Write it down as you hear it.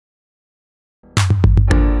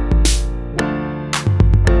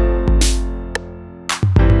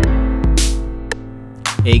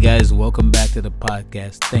Hey guys, welcome back to the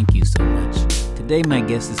podcast. Thank you so much. Today my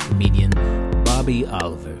guest is comedian Bobbi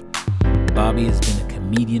Oliver. Bobbi has been a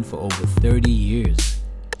comedian for over 30 years.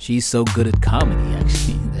 She's so good at comedy,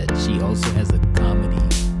 actually, that she also has a comedy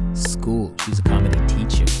school. She's a comedy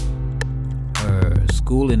teacher. Her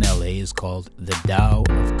school in LA is called The Tao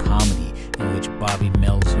of Comedy, in which Bobbi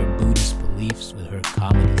melds her Buddhist beliefs with her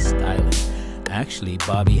comedy styling. Actually,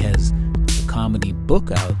 Bobbi has a comedy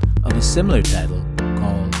book out of a similar title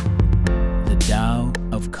called The Tao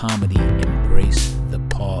of Comedy, Embrace the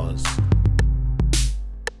Pause.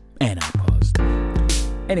 And I paused.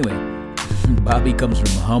 Anyway, Bobbi comes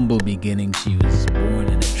from humble beginnings. She was born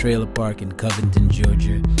in a trailer park in Covington,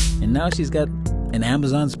 Georgia, and now she's got an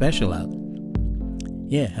Amazon special out.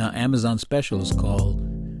 Yeah, her Amazon special is called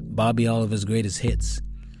Bobbi Oliver's Greatest Hits.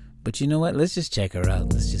 But you know what? Let's just check her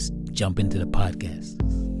out. Let's just jump into the podcast.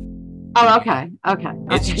 Oh, okay.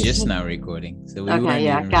 It's just now recording. So we okay,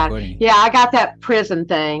 yeah, got recording. it. Yeah, I got that prison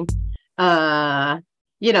thing.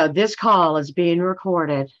 This call is being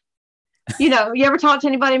recorded. You ever talk to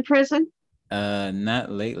anybody in prison?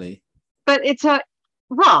 Not lately. But it's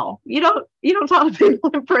raw. You don't talk to people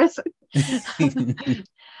in prison.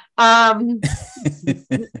 No,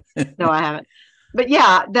 I haven't. But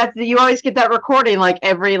yeah, that you always get that recording like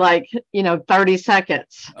every 30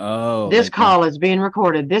 seconds. Oh, this call is being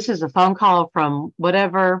recorded. This is a phone call from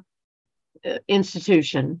whatever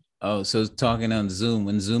institution. Oh, so talking on Zoom.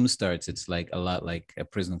 When Zoom starts, it's like a lot like a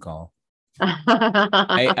prison call.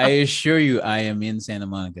 I assure you, I am in Santa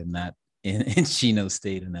Monica, not in Chino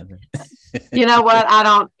State or nothing. You know what? I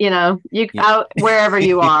don't. Wherever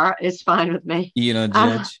you are, it's fine with me. You don't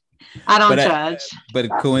judge. I don't judge. But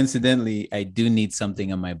coincidentally, I do need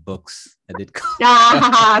something on my books. I did.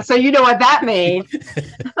 So you know what that means.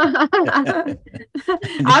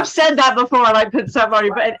 I've said that before. Like put somebody,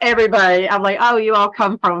 but everybody. I'm like, oh, you all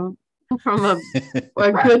come from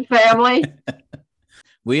a good family.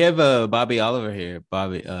 We have Bobbi Oliver here.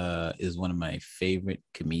 Bobbi is one of my favorite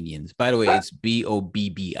comedians. By the way, it's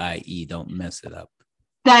Bobbie. Don't mess it up.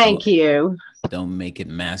 Thank you. Don't make it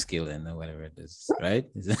masculine or whatever it is, right?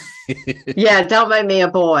 Yeah, don't make me a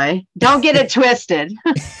boy. Don't get it twisted.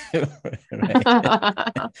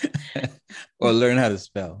 Or learn how to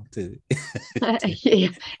spell too. Yeah.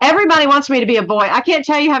 Everybody wants me to be a boy. I can't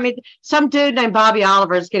tell you how many. Some dude named Bobbi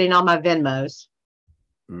Oliver is getting all my Venmos.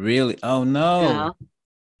 Really? Oh no. Yeah.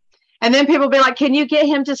 And then people be like, "Can you get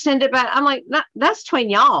him to send it back?" I'm like, "No, that's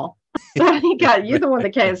between y'all. You're the one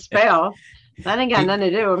that can't spell. That ain't got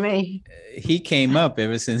nothing to do with me." He came up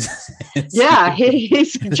ever since. Yeah,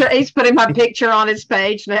 he's putting my picture on his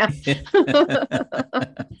page now.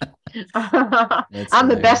 I'm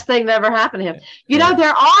the best thing that ever happened to him.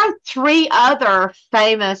 There are 3 other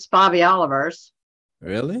famous Bobbi Olivers.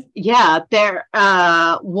 Really? Yeah, there.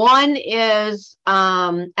 One is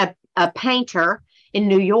a painter in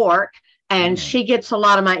New York, and she gets a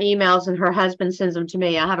lot of my emails, and her husband sends them to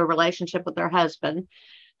me. I have a relationship with her husband.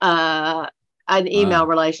 An email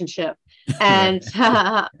relationship, and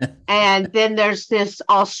and then there's this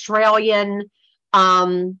Australian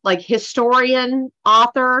historian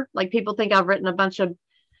author. Like people think I've written a bunch of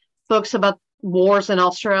books about wars in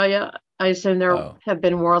Australia. I assume there have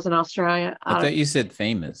been wars in Australia. I thought you said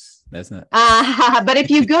famous. That's not. But if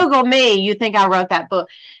you Google me, you think I wrote that book.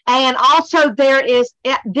 And also there is,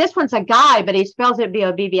 this one's a guy, but he spells it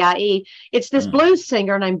Bobbie. It's this blues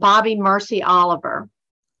singer named Bobby Mercy Oliver.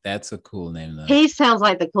 That's a cool name, though. He sounds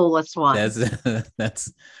like the coolest one.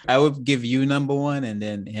 That's. I would give you number 1, and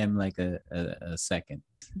then him like a second.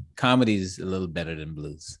 Comedy's a little better than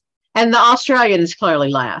blues. And the Australian is clearly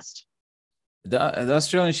last. The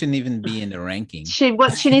Australian shouldn't even be in the ranking. She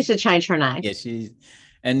needs to change her name. Yeah,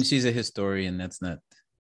 she's a historian. That's not.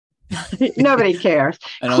 Nobody cares.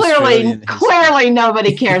 Clearly,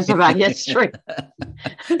 nobody cares about history.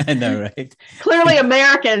 I know, right? Clearly,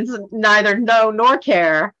 Americans neither know nor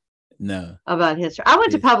care. No. About history. I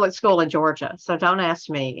went to public school in Georgia, so don't ask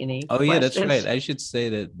me any. Oh, questions. Yeah, that's right. I should say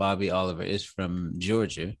that Bobbi Oliver is from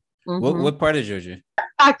Georgia. Mm-hmm. What part of Georgia?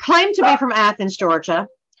 I claim to be from Athens, Georgia,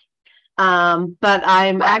 but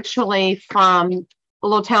I'm actually from a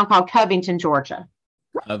little town called Covington, Georgia.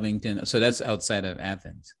 Covington. So that's outside of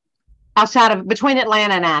Athens. Between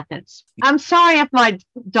Atlanta and Athens. I'm sorry if my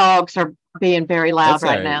dogs are being very loud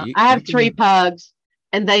right now. I have 3 pugs,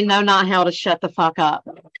 and they know not how to shut the fuck up.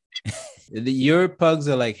 Your pugs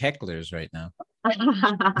are like hecklers right now.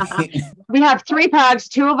 We have 3 pugs.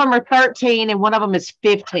 2 of them are 13, and 1 of them is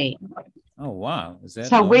 15. Oh wow! Is that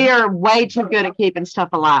so? We are way too good at keeping stuff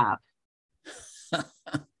alive.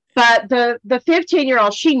 But the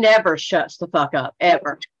 15-year-old, she never shuts the fuck up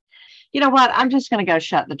ever. You know what? I'm just going to go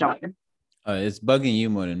shut the door. It's bugging you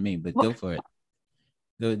more than me, but go for it.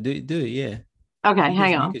 Do it, yeah. Okay,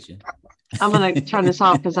 hang on. I'm going to turn this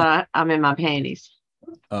off because I'm in my panties.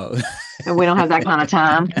 Oh. And we don't have that kind of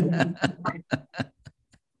time.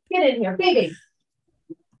 Get in here, baby.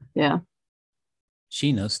 Yeah.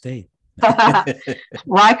 Chino State.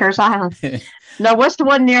 Rikers Island. No, what's the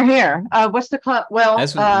one near here? What's the club? Well,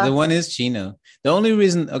 that's the one is Chino. The only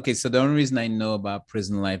reason I know about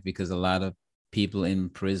prison life because a lot of people in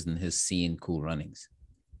prison has seen Cool Runnings.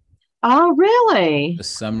 Oh, really? For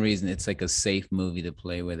some reason, it's like a safe movie to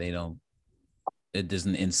play where it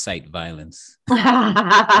doesn't incite violence.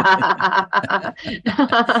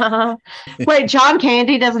 Wait, John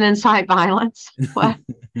Candy doesn't incite violence? What?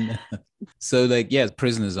 No. So, like, yeah,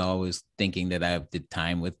 prisoners are always thinking that I did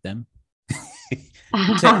time with them.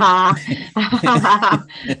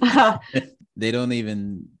 They don't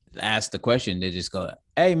even ask the question. They just go,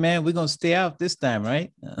 "Hey, man, we're gonna stay out this time,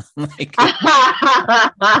 right?" I'm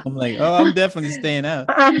like, "Oh, I'm definitely staying out."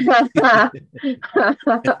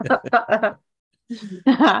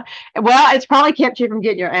 Well, it's probably kept you from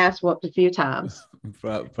getting your ass whooped a few times.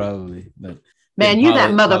 Probably. But man, you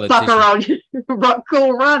that motherfucker on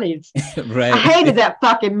Cool Runnings. Right. I hated that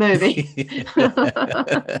fucking movie.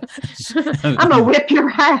 I'm gonna whip your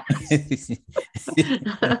ass.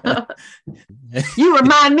 You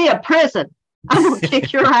remind me of prison. I'm gonna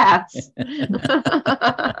kick your ass. When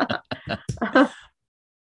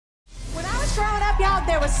I was growing up, y'all,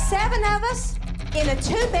 there was 7 of us in a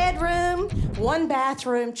 2-bedroom,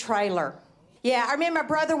 1-bathroom trailer. Yeah, I remember my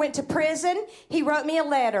brother went to prison. He wrote me a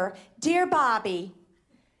letter. Dear Bobby,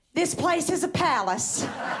 this place is a palace.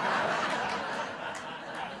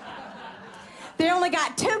 They only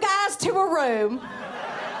got 2 guys to a room.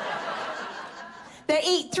 They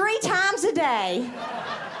eat 3 times a day.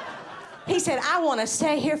 He said, I want to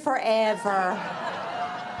stay here forever.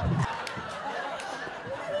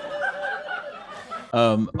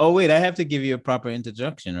 Oh wait, I have to give you a proper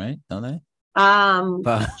introduction, right? Don't I?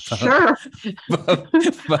 Sure.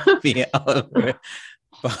 Bobby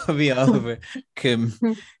Oliver,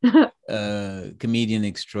 comedian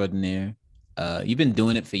extraordinaire. You've been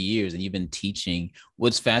doing it for years, and you've been teaching.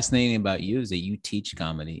 What's fascinating about you is that you teach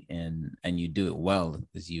comedy, and you do it well,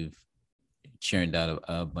 because you've churned out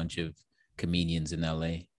a bunch of comedians in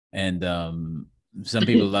LA, and some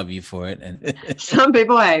people love you for it, and some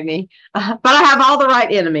people hate me, but I have all the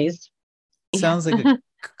right enemies. Sounds like a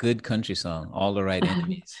good country song. All the right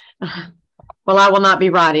enemies. Well, I will not be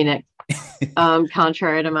writing it,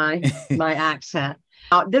 contrary to my accent.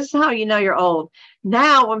 This is how you know you're old.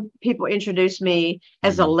 Now, when people introduce me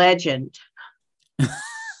as a legend,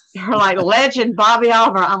 they're like, legend Bobby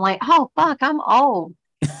Oliver. I'm like, oh fuck, I'm old.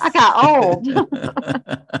 I got old.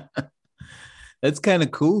 That's kind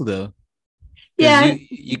of cool, though. Yeah,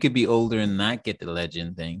 you could be older and not get the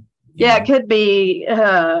legend thing. Yeah, know? It could be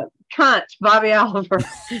cunt Bobby Oliver.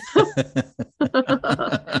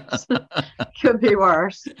 Could be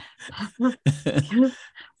worse.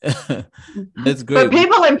 That's great. But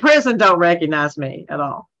people in prison don't recognize me at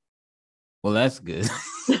all. Well, that's good.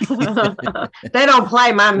 They don't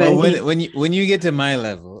play my movie. Well, when you get to my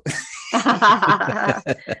level,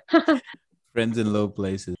 Friends in Low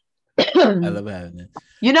Places. I love having it.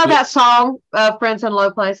 You know that song, Friends in Low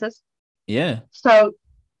Places? Yeah. So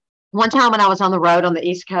one time when I was on the road on the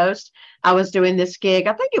East Coast, I was doing this gig.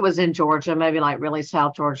 I think it was in Georgia, maybe like really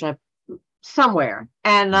South Georgia, somewhere.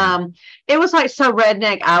 And it was like so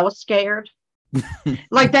redneck, I was scared.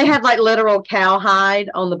 Like they had like literal cowhide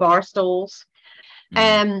on the bar stools.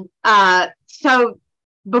 And so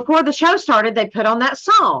before the show started, they put on that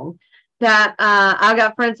song that I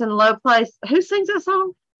Got Friends in a Low Place. Who sings that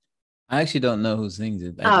song? I actually don't know who sings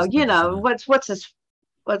it. You know, what's his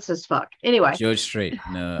fuck? Anyway. George Strait.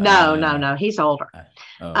 No. He's older.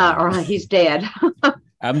 Or he's dead.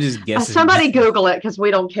 I'm just guessing. Somebody Google it because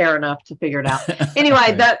we don't care enough to figure it out.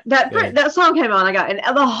 Anyway, that song came on.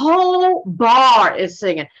 And the whole bar is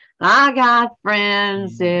singing. I got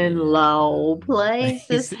friends in low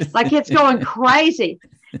places. Like it's going crazy.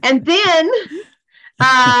 And then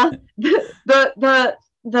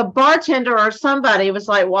the bartender or somebody was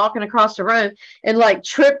like walking across the room and like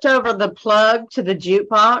tripped over the plug to the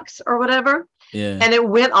jukebox or whatever. Yeah. And it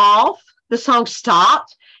went off. The song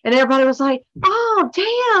stopped. And everybody was like, oh,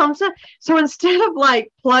 damn. So instead of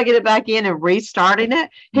like plugging it back in and restarting it,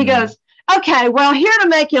 he goes, okay, well, here to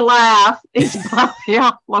make you laugh is Bobby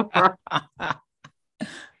Oliver.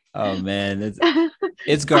 Oh, man.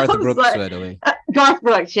 It's Garth Brooks, like, by the way. Garth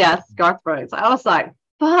Brooks, yes. Garth Brooks. I was like,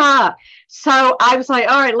 fuck. So I was like,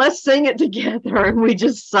 all right, let's sing it together. And we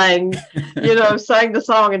just sang, sang the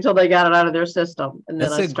song until they got it out of their system. And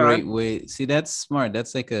That's then a great way. See, that's smart.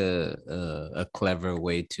 That's like a clever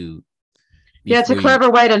way to. Yeah, it's a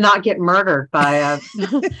clever way to not get murdered by a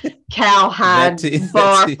cowhide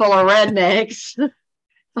bar full of rednecks.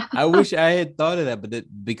 I wish I had thought of that, but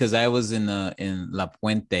because I was in La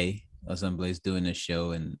Puente or someplace doing a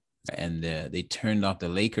show, and they turned off the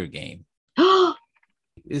Laker game.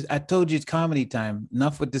 I told you it's comedy time.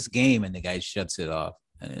 Enough with this game, and the guy shuts it off.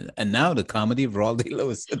 And now the comedy of Raul de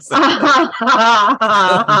Lewis.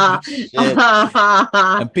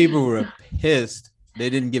 And people were pissed. They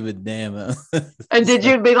didn't give a damn. And did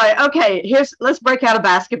you be like, okay, let's break out a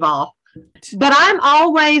basketball? But I'm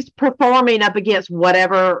always performing up against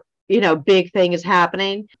whatever, big thing is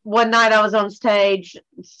happening. One night I was on stage,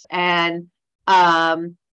 and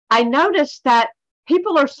I noticed that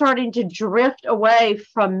people are starting to drift away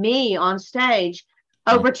from me on stage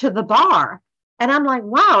over to the bar. And I'm like,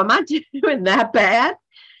 wow, am I doing that bad?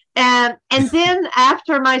 And then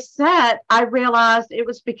after my set, I realized it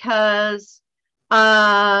was because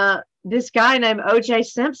this guy named O.J.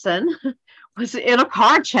 Simpson was in a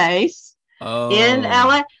car chase in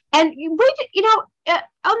LA. And we,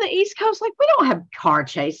 on the East Coast, like, we don't have car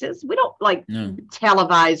chases. We don't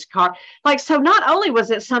televised car. Like, so not only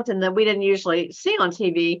was it something that we didn't usually see on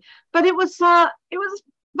TV, but it was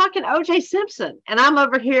fucking O.J. Simpson. And I'm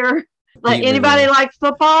over here like, anybody like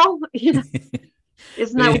football?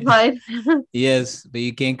 Isn't that what played? Yes, but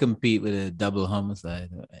you can't compete with a double homicide.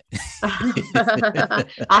 I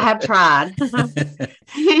have tried.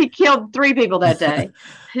 He killed 3 people that day.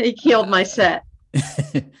 He killed my set.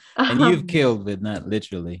 And you've killed, but not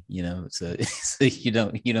literally, so you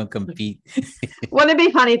don't compete. Wouldn't it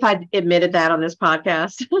be funny if I admitted that on this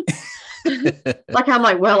podcast? Like, I'm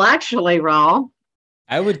like, well, actually, Raul.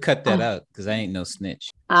 I would cut that out because I ain't no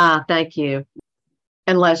snitch. Thank you.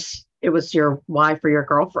 Unless it was your wife or your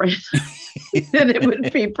girlfriend, then it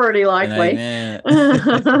would be pretty likely.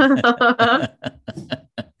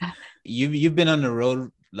 You've been on the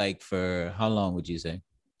road like for how long would you say?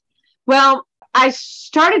 Well, I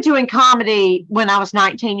started doing comedy when I was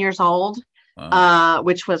 19 years old,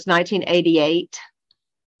 which was 1988.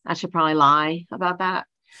 I should probably lie about that.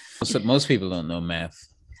 Most people don't know math.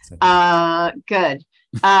 Good.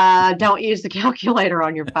 Don't use the calculator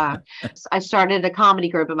on your phone. I started a comedy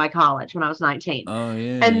group at my college when I was 19. Oh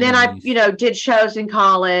yeah. And then I, did shows in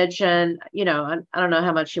college, and I don't know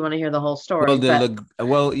how much you want to hear the whole story.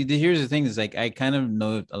 Well, here's the thing: is like I kind of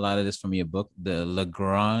know a lot of this from your book, the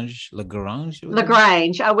Lagrange.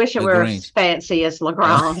 I wish it were as fancy as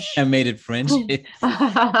Lagrange. I made it French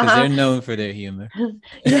because they're known for their humor.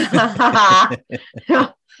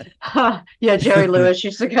 Yeah, Jerry Lewis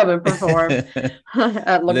used to come and perform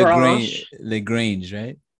at Lagrange. Lagrange,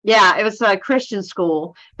 right? Yeah, it was a Christian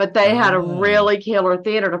school, but they had a really killer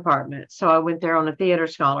theater department. So I went there on a theater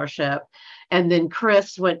scholarship. And then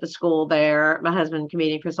Chris went to school there, my husband,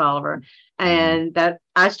 comedian Chris Oliver. And that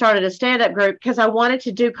I started a stand-up group because I wanted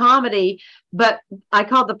to do comedy, but I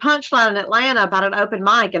called the Punchline in Atlanta about an open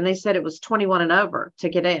mic, and they said it was 21 and over to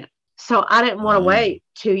get in. So I didn't want to wait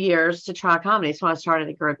 2 years to try comedy. So I started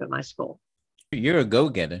a group at my school. You're a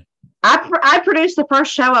go-getter. I produced the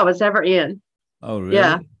first show I was ever in. Oh,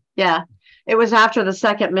 really? Yeah. It was after the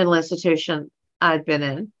second mental institution I'd been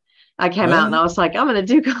in. I came out and I was like, I'm going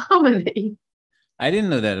to do comedy. I didn't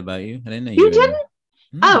know that about you. I didn't know you didn't.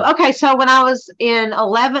 Oh, okay. So when I was in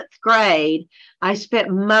 11th grade, I spent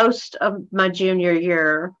most of my junior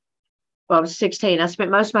year. Well, I was 16. I spent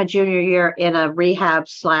most of my junior year in a rehab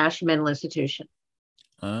 / mental institution.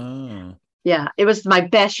 Oh. Yeah. It was my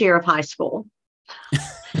best year of high school.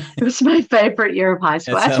 It was my favorite year of high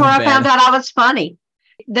school. That's where I found out I was funny.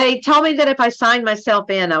 They told me that if I signed myself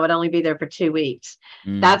in, I would only be there for 2 weeks.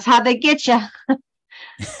 That's how they get you.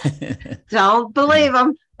 Don't believe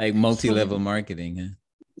them. Like multi-level marketing. Huh?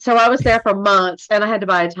 So I was there for months, and I had to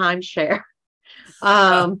buy a timeshare.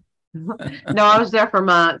 No, I was there for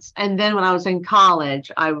months. And then when I was in college,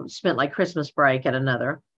 I spent like Christmas break at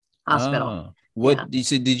another hospital. Oh. What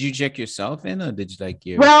did you check yourself in, or did you like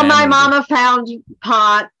your my mama found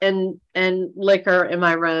pot and liquor in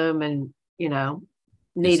my room, and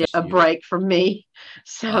needed a break from me.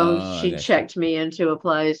 So she checked me into a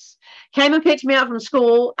place, came and picked me up from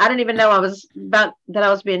school. I didn't even know I was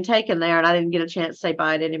being taken there, and I didn't get a chance to say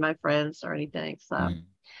bye to any of my friends or anything. So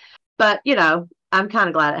but I'm kind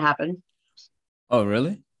of glad it happened. Oh,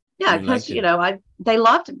 really? Yeah, because they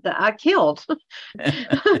loved it. I killed.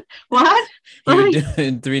 What? You were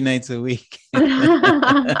doing 3 nights a week. So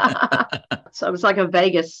it was like a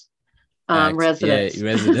Vegas residence. Yeah,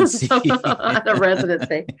 residency. The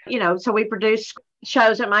residency. So we produced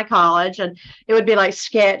shows at my college, and it would be like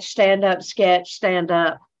sketch, stand up,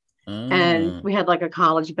 and we had like a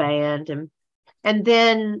college band, and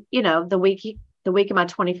then the week of my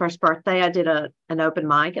 21st birthday, I did an open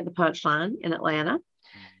mic at the Punchline in Atlanta,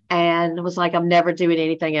 and it was like, I'm never doing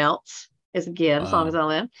anything else as a gift as long as I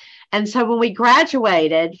live. And so when we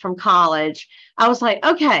graduated from college, I was like,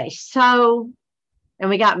 okay, and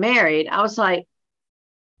we got married. I was like,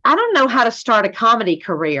 I don't know how to start a comedy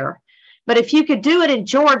career, but if you could do it in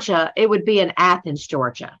Georgia, it would be in Athens,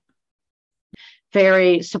 Georgia.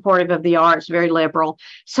 Very supportive of the arts, very liberal.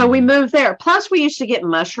 So we moved there. Plus, we used to get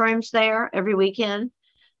mushrooms there every weekend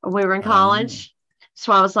when we were in college.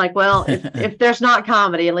 So I was like, well, if there's not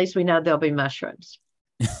comedy, at least we know there'll be mushrooms.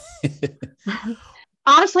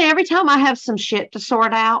 Honestly, every time I have some shit to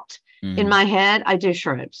sort out in my head, I do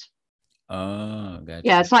shrooms. Oh, gotcha.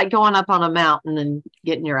 Yeah, it's like going up on a mountain and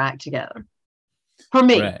getting your act together. For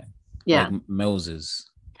me. Right. Yeah. Like Moses.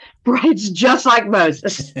 Right, it's just like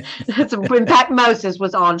Moses. In fact, Moses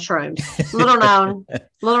was on shrooms. Little known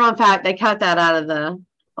fact, they cut that out of the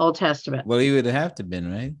Old Testament. Well, he would have to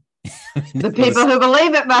been, right? The people who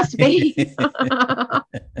believe it must be.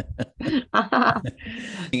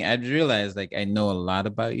 I'd realized like I know a lot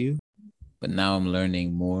about you, but now I'm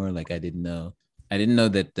learning more. Like I didn't know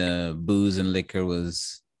that booze and liquor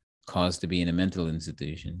was caused to be in a mental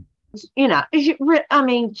institution. I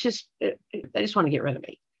mean, they just want to get rid of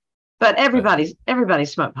me. But everybody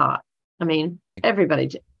smoked pot. I mean, everybody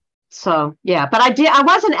did. So yeah, but I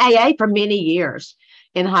was in AA for many years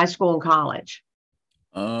in high school and college.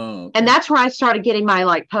 Oh, okay. And that's where I started getting my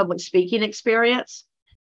like public speaking experience.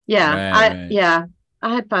 Yeah, I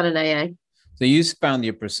had fun in AA. So you found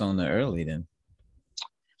your persona early then.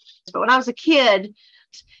 But when I was a kid,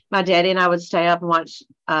 my daddy and I would stay up and watch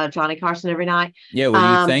Johnny Carson every night. Yeah,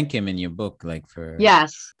 well, you thank him in your book, like for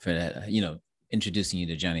that, introducing you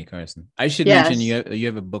to Johnny Carson. I should mention you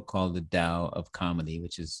have a book called The Tao of Comedy,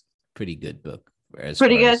 which is a pretty good book.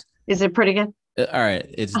 Pretty good? Is it pretty good? All right,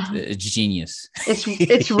 it's genius.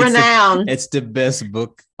 It's renowned. It's the best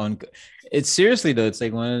book on. It's seriously though. It's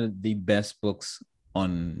like one of the best books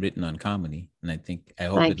written on comedy, and I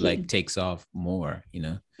hope it takes off more.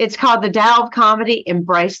 It's called The Tao of Comedy.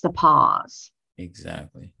 Embrace the pause.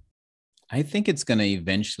 Exactly. I think it's gonna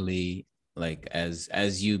eventually, like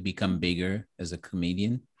as you become bigger as a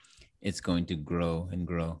comedian, it's going to grow and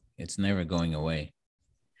grow. It's never going away.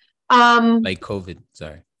 Like COVID.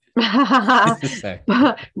 Sorry. Buy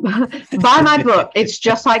my book. It's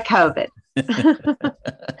just like COVID.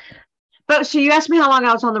 But so you asked me how long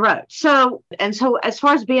I was on the road. So as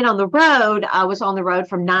far as being on the road, I was on the road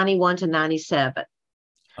from 91 to 97.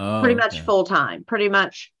 Pretty much full time. Pretty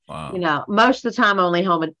much. Wow. Most of the time only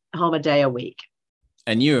home a day a week.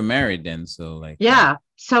 And you were married then, so like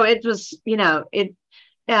So it was, and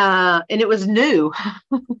it was new.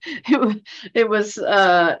 it was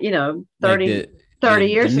 30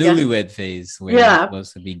 years ago. The newlywed phase where you're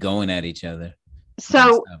supposed to be going at each other.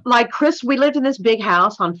 So like Chris, we lived in this big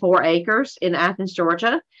house on 4 acres in Athens,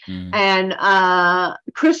 Georgia. And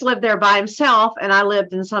Chris lived there by himself, and I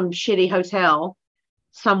lived in some shitty hotel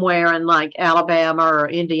somewhere in like Alabama or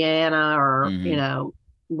Indiana or,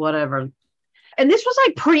 whatever. And this was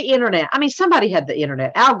like pre-internet. I mean, somebody had the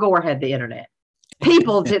internet. Al Gore had the internet.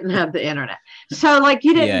 People didn't have the internet. So like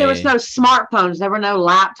there was no smartphones. There were no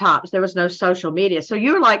laptops. There was no social media. So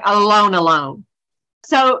you were like alone.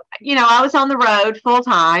 So, I was on the road full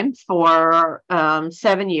time for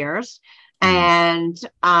 7 years, and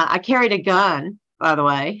I carried a gun, by the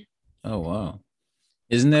way. Oh, wow.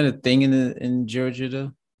 Isn't that a thing in Georgia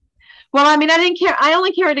though? Well, I mean, I didn't care. I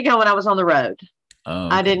only carried a gun when I was on the road. Oh,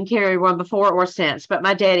 okay. I didn't carry one before or since, but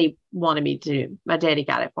my daddy wanted me to. My daddy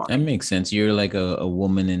got it for me. That makes sense. You're like a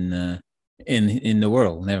woman in the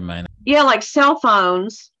world. Never mind. Yeah, like cell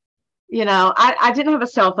phones. I didn't have a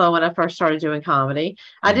cell phone when I first started doing comedy.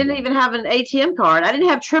 I didn't even have an ATM card. I didn't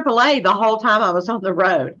have AAA the whole time I was on the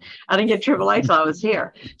road. I didn't get AAA till I was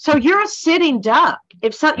here. So you're a sitting duck.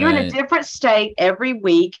 You're in a different state every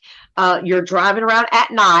week. You're driving around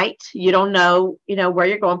at night. You don't know, where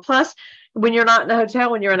you're going. Plus, when you're not in a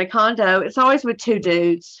hotel, when you're in a condo, it's always with 2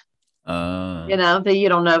 dudes. That you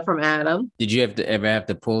don't know from Adam. Did you ever have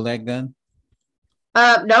to pull that gun?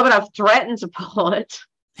 No, but I've threatened to pull it.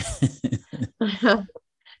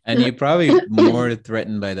 And you're probably more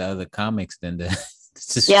threatened by the other comics than the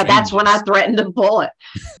that's when I threatened to pull it.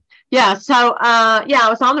 So I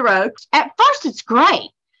was on the road. At first it's great,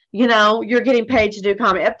 you're getting paid to do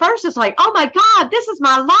comedy. At first it's like, oh my God, this is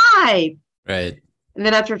my life, right? And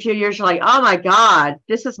then after a few years, you're like, oh my God,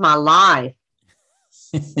 this is my life.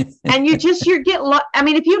 And I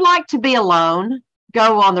mean, if you like to be alone,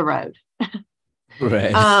 go on the road.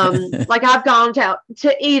 Right. Like I've gone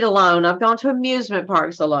to eat alone. I've gone to amusement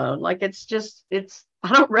parks alone. Like I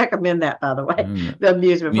don't recommend that, by the way. The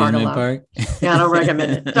amusement park alone. Yeah, I don't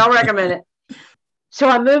recommend it. Don't recommend it. So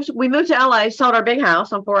we moved to LA, sold our big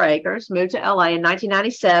house on 4 acres, moved to LA in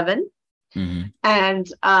 1997. Mm-hmm. And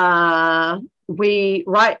we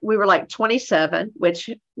were like 27, which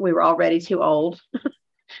we were already too old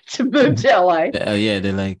to move to LA. Yeah,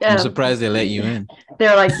 they're like, I'm surprised they let you in.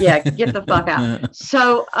 They're like, yeah, get the fuck out.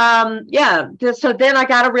 So, so then I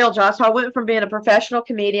got a real job. So I went from being a professional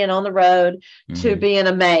comedian on the road to being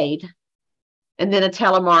a maid, and then a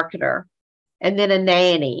telemarketer, and then a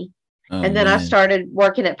nanny. And then I started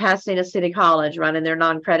working at Pasadena City College, running their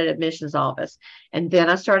non-credit admissions office. And then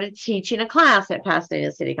I started teaching a class at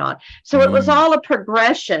Pasadena City College. So it was all a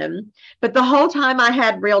progression. But the whole time I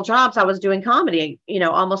had real jobs, I was doing comedy,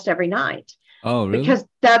 almost every night. Oh, really? Because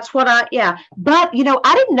that's what But,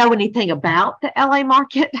 I didn't know anything about the LA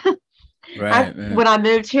market when I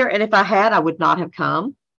moved here. And if I had, I would not have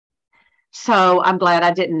come. So I'm glad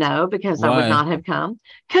I didn't know, because I would not have come.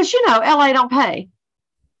 Because, LA don't pay.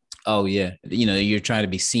 Oh, yeah. You're trying to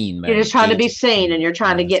be seen. You're just trying to be seen, and you're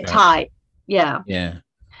trying to get tight. Yeah. Yeah.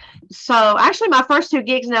 So actually, my first 2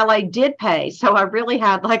 gigs in LA did pay. So I really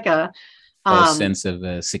had like a sense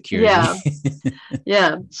of security. Yeah.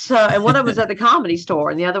 Yeah. So, and one of them was at the Comedy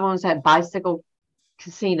Store, and the other one was at Bicycle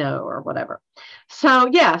Casino or whatever. So,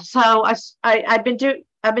 yeah. So I've been doing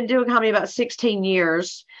comedy about 16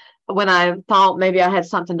 years, when I thought maybe I had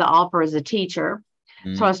something to offer as a teacher.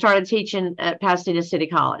 So I started teaching at Pasadena City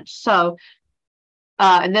College. So,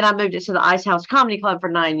 and then I moved it to the Ice House Comedy Club for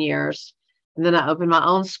 9 years. And then I opened my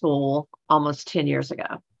own school almost 10 years ago.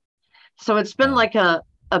 So it's been like a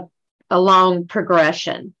long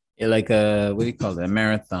progression. Yeah, like what do you call it? A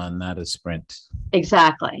marathon, not a sprint.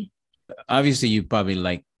 Exactly. Obviously, you probably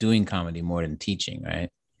like doing comedy more than teaching, right?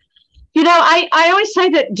 I always say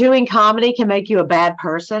that doing comedy can make you a bad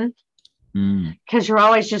person. Because you're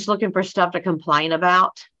always just looking for stuff to complain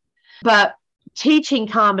about. But teaching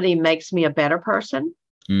comedy makes me a better person.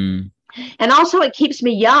 And also it keeps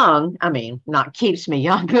me young. I mean, not keeps me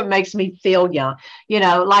young, but makes me feel young.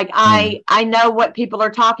 I know what people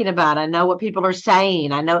are talking about. I know what people are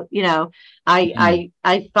saying. I know, I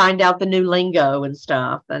find out the new lingo and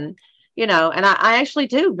stuff. And, and I actually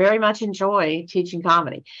do very much enjoy teaching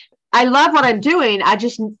comedy. I love what I'm doing. I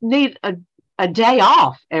just need a day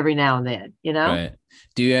off every now and then, Right.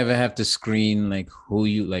 Do you ever have to screen like who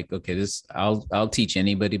you like? Okay, I'll teach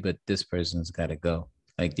anybody, but this person's got to go.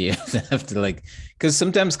 Like, do you have to like, because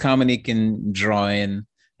sometimes comedy can draw in,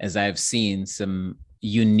 as I've seen, some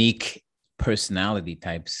unique personality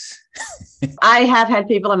types. I have had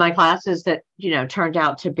people in my classes that, turned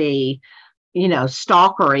out to be,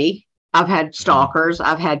 stalkery. I've had stalkers.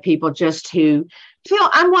 I've had people just who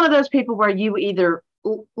I'm one of those people where you either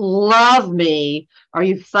love me or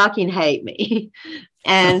you fucking hate me.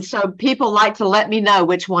 And so people like to let me know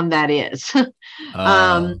which one that is. So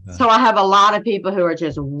I have a lot of people who are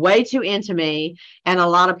just way too into me, and a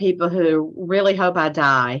lot of people who really hope I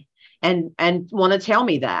die and want to tell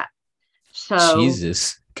me that. So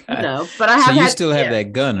Jesus, God. But I have. So you still have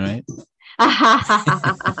that gun, right?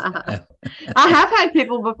 I have had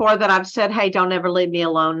people before that I've said, "Hey, don't ever leave me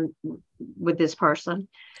alone with this person."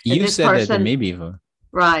 You said that to me before.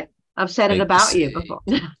 Right. I've said it about you before.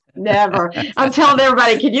 Never. I'm telling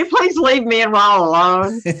everybody, can you please leave me and Raw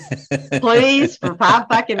alone? Please, for 5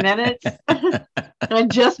 fucking minutes.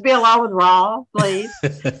 And just be alone with Raw, please.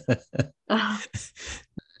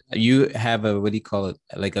 You have a, what do you call it?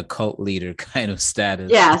 Like a cult leader kind of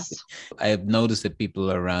status. Yes. I have noticed that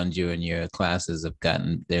people around you in your classes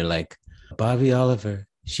they're like, Bobby Oliver,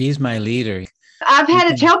 she's my leader. I've had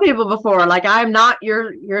to tell people before, like, I'm not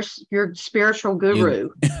your spiritual guru.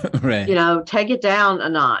 Right. Take it down a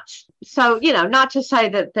notch. So, not to say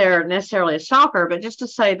that they're necessarily a stalker, but just to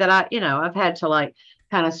say that I've had to like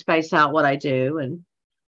kind of space out what I do. And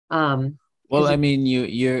well, I mean,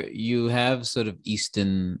 you have sort of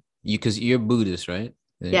Eastern, because you're Buddhist, right?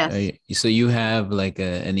 Yes. So you have like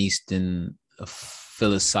an Eastern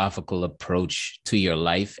philosophical approach to your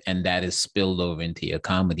life, and that is spilled over into your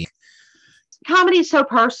comedy. Comedy is so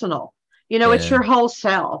personal. It's your whole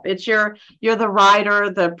self. It's you're the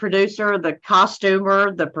writer, the producer, the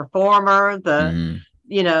costumer, the performer, the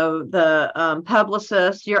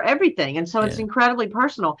publicist, you're everything. And so it's incredibly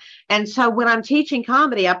personal. And so when I'm teaching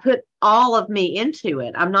comedy, I put all of me into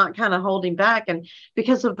it. I'm not kind of holding back. And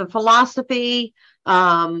because of the philosophy,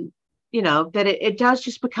 that it does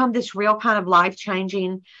just become this real kind of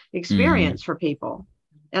life-changing experience for people.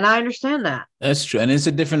 And I understand that. That's true. And it's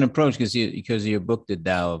a different approach because your book, The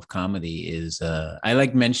Tao of Comedy, is I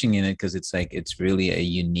like mentioning it because it's really a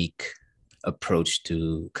unique approach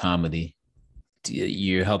to comedy.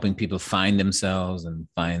 You're helping people find themselves and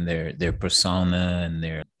find their persona and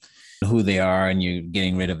their who they are, and you're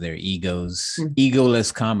getting rid of their egos.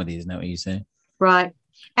 Egoless comedy, isn't that what you say? Right.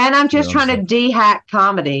 And I'm just trying to de-hack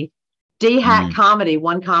comedy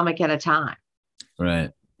one comic at a time. Right.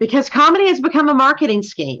 Because comedy has become a marketing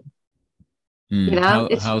scheme.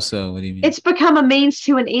 How so? What do you mean? It's become a means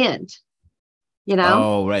to an end.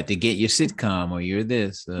 Oh, right. To get your sitcom or you're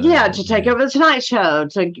this. To take over the Tonight Show,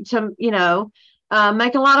 to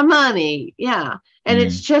make a lot of money. Yeah. And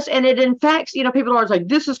it's just, and it infects, people are always like,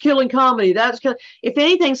 this is killing comedy. If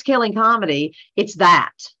anything's killing comedy, it's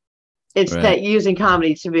that. It's that using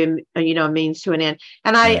comedy to be, a means to an end.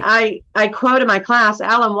 And I quote in my class,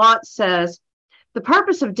 Alan Watts says, the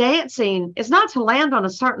purpose of dancing is not to land on a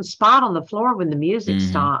certain spot on the floor when the music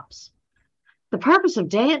stops. The purpose of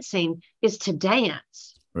dancing is to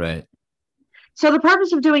dance. Right. So the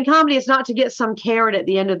purpose of doing comedy is not to get some carrot at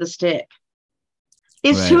the end of the stick.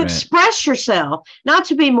 It's to express yourself, not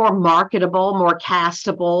to be more marketable, more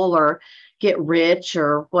castable, or get rich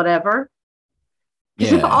or whatever.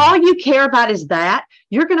 Because if all you care about is that,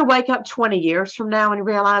 you're going to wake up 20 years from now and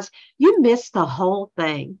realize you missed the whole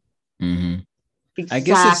thing. Mm-hmm. Exactly. I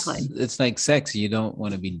guess it's like sex. You don't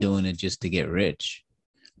want to be doing it just to get rich.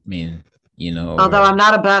 I mean, although I'm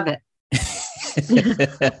not above it.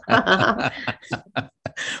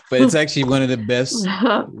 But it's actually one of the best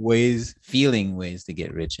ways to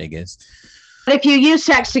get rich, I guess. But if you use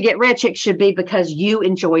sex to get rich, it should be because you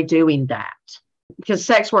enjoy doing that. Because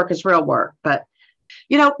sex work is real work. But,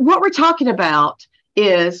 what we're talking about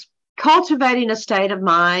is cultivating a state of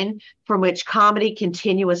mind from which comedy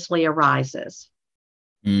continuously arises.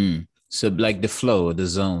 So like the flow, the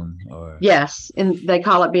zone, or yes, and they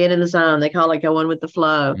call it being in the zone. They call it going with the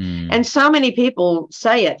flow. And so many people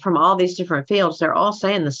say it from all these different fields. They're all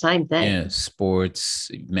saying the same thing. Yeah,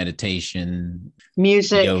 sports, meditation,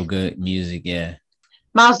 music, yoga, music. Yeah.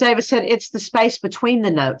 Miles Davis said it's the space between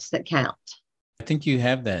the notes that count. I think you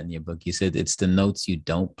have that in your book. You said it's the notes you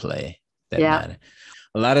don't play that matter.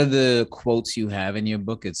 A lot of the quotes you have in your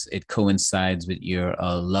book, it coincides with your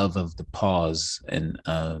love of the pause. And,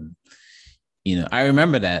 I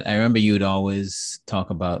remember that. I remember you'd always talk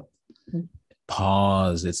about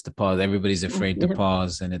pause. It's the pause. Everybody's afraid to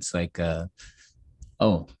pause. And it's like, and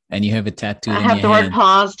you have a tattoo. I have the word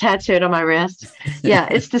pause tattooed on my wrist. Yeah,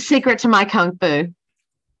 it's the secret to my Kung Fu.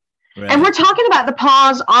 Right. And we're talking about the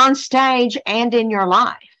pause on stage and in your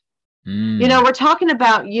life. We're talking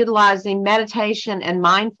about utilizing meditation and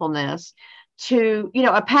mindfulness to,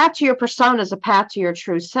 a path to your persona is a path to your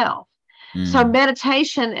true self. So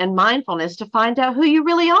meditation and mindfulness to find out who you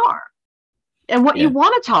really are and what you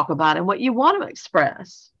want to talk about and what you want to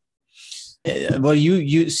express. Well,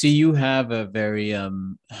 you have a very,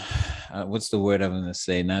 what's the word I'm going to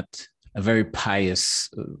say? Not a very pious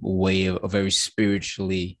way, a very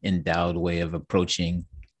spiritually endowed way of approaching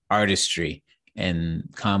artistry and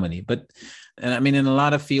comedy. And I mean, in a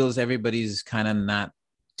lot of fields, everybody's kind of not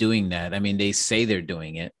doing that. I mean, they say they're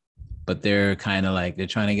doing it, but they're kind of like, they're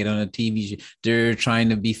trying to get on a TV show. They're trying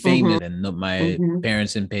to be famous and my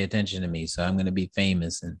parents didn't pay attention to me. So I'm going to be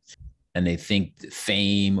famous. And they think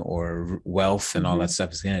fame or wealth and all that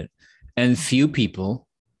stuff is going to, and few people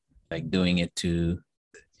like doing it to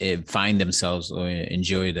find themselves or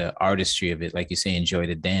enjoy the artistry of it. Like you say, enjoy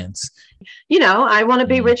the dance. I want to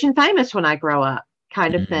be rich and famous when I grow up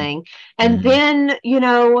kind of thing. And then,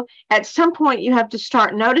 at some point you have to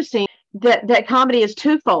start noticing that comedy is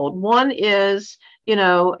twofold. One is,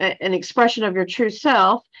 an expression of your true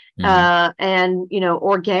self and,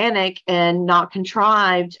 organic and not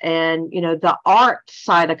contrived and, the art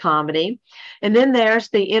side of comedy. And then there's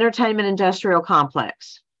the entertainment industrial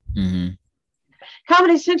complex.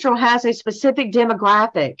 Comedy Central has a specific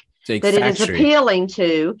demographic that it is appealing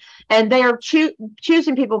to, and they are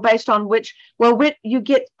choosing people based on which you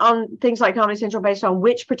get on things like Comedy Central based on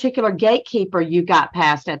which particular gatekeeper you got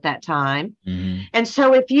past at that time. And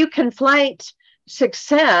so if you conflate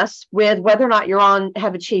success with whether or not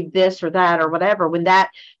have achieved this or that or whatever, when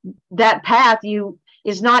that path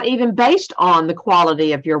is not even based on the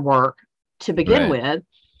quality of your work to begin with,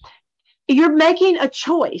 you're making a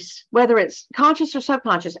choice, whether it's conscious or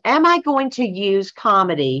subconscious. Am I going to use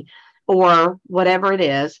comedy or whatever it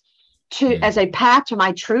is as a path to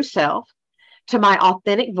my true self, to my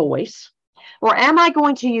authentic voice? Or am I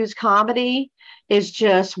going to use comedy is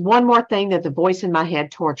just one more thing that the voice in my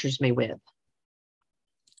head tortures me with.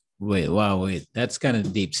 Wait. That's kind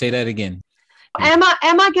of deep. Say that again. Am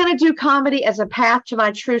I going to do comedy as a path to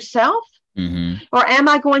my true self? Mm-hmm. Or am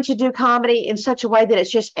I going to do comedy in such a way that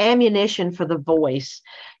it's just ammunition for the voice,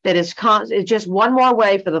 that is it's just one more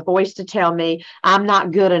way for the voice to tell me I'm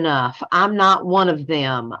not good enough, I'm not one of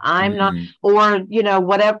them, I'm not, or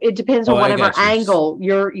whatever. It depends on whatever angle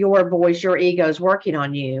your voice, your ego is working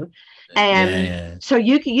on you. And so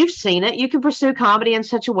you've seen it. You can pursue comedy in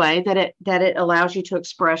such a way that it allows you to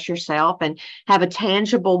express yourself and have a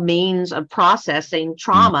tangible means of processing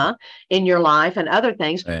trauma in your life and other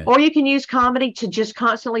things. Right. Or you can use comedy to just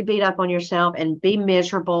constantly beat up on yourself and be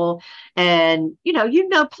miserable. And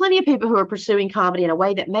plenty of people who are pursuing comedy in a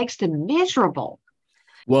way that makes them miserable.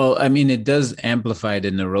 Well, I mean, it does amplify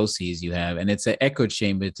the neuroses you have, and it's an echo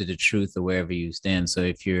chamber to the truth of wherever you stand. So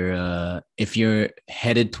if you're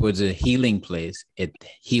headed towards a healing place, it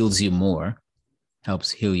heals you more,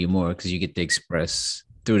 helps heal you more because you get to express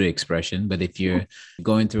through the expression. But if you're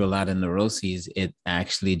going through a lot of neuroses, it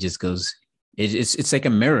actually just goes. It's like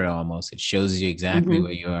a mirror almost. It shows you exactly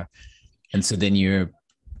where you are, and so then you're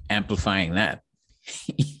amplifying that.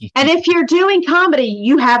 And if you're doing comedy,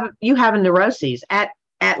 you have a neuroses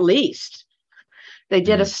at least. They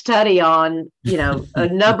did a study on, a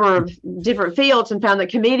number of different fields and found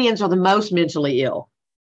that comedians are the most mentally ill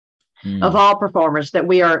of all performers, that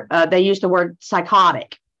we are, they use the word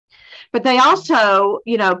psychotic. But they also,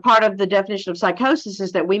 part of the definition of psychosis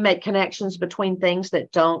is that we make connections between things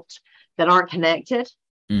that aren't connected.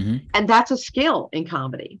 And that's a skill in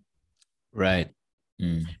comedy. Right.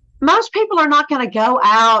 Most people are not going to go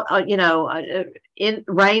out, in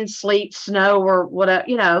rain, sleet, snow, or whatever.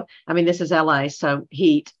 I mean, this is LA, so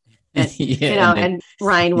heat, and, and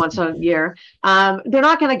rain once a year. They're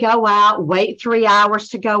not going to go out, wait 3 hours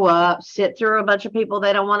to go up, sit through a bunch of people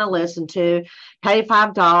they don't want to listen to, pay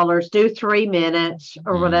 $5, do 3 minutes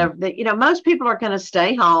or whatever. Most people are going to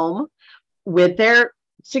stay home with their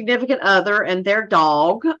significant other and their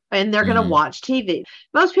dog, and they're going to watch TV.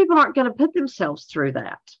 Most people aren't going to put themselves through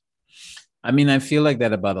that. I mean, I feel like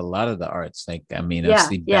that about a lot of the arts. Like, I mean, I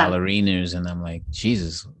see ballerinas and I'm like,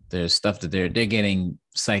 Jesus, there's stuff that they're getting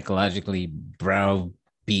psychologically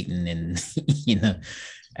browbeaten and,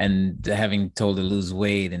 and having told to lose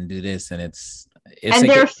weight and do this. And it's and like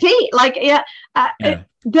their feet,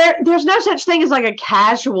 there's no such thing as like a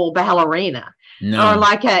casual ballerina. No. Or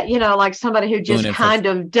like like somebody who just kind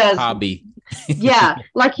of does hobby. Yeah.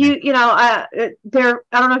 Like I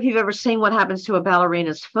don't know if you've ever seen what happens to a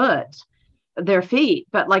ballerina's foot. Their feet,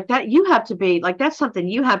 but like that, you have to be like, that's something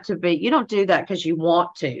you have to be. You don't do that because you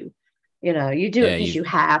want to, you do it because you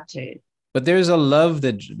have to. But there's a love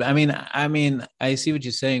that, I mean, I see what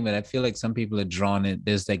you're saying, but I feel like some people are drawn it.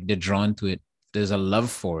 They're drawn to it. There's a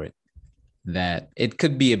love for it that it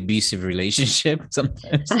could be abusive relationship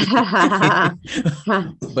sometimes,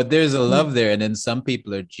 but there's a love there. And then some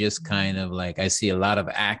people are just kind of like, I see a lot of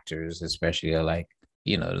actors, especially are like,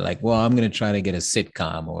 well, I'm going to try to get a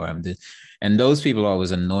sitcom or and those people always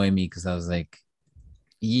annoy me because I was like,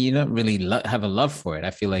 you don't really have a love for it. I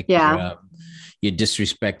feel like you're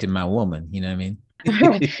disrespecting my woman. You know what I mean?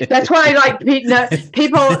 That's why like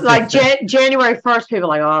people like January 1st,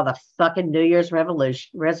 people are like, oh, the fucking New Year's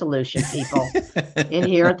resolution people in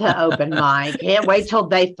here at the open mic. Can't wait till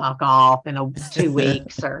they fuck off in 2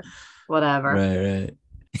 weeks or whatever. Right.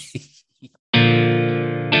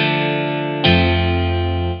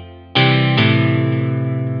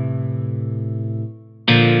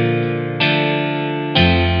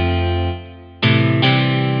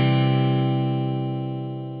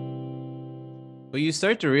 Well, you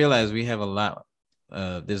start to realize we have a lot.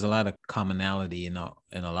 There's a lot of commonality in a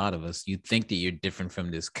lot of us. You think that you're different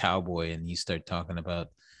from this cowboy, and you start talking about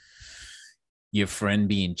your friend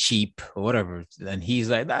being cheap or whatever, and he's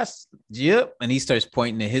like, "That's yep," and he starts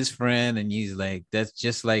pointing at his friend, and he's like, "That's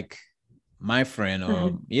just like my friend,"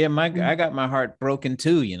 or I got my heart broken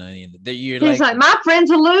too. You're he's like, my friend's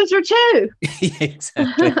a loser too.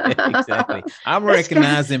 Exactly. I'm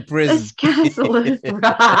recognized in prison. This guy's a loser.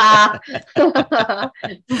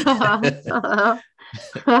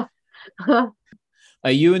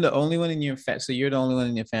 Are you the only one in your so you're the only one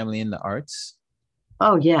in your family in the arts?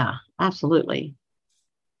 Oh yeah, absolutely.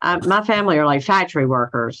 My family are like factory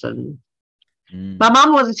workers, and my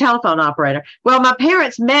mom was a telephone operator. Well, my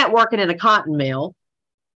parents met working in a cotton mill.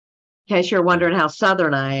 In case you're wondering how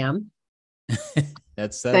Southern I am.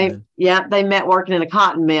 That's Southern. They met working in a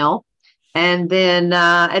cotton mill. And then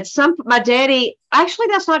my daddy, actually,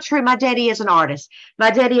 that's not true. My daddy is an artist. My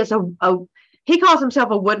daddy is he calls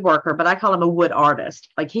himself a woodworker, but I call him a wood artist.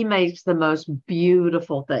 Like he makes the most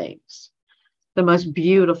beautiful things. The most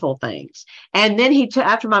beautiful things. And then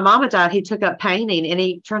after my mama died, he took up painting, and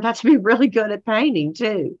he turned out to be really good at painting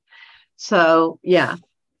too. So, yeah.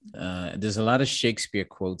 There's a lot of Shakespeare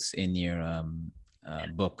quotes in your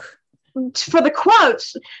book. For the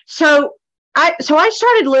quotes. So I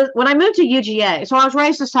started when I moved to UGA. So I was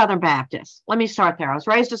raised a Southern Baptist. Let me start there. I was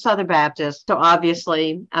raised a Southern Baptist. So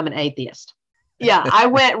obviously I'm an atheist. Yeah. I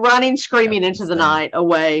went running, screaming into the night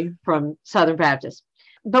away from Southern Baptist.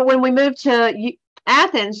 But when we moved to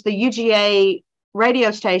Athens, the UGA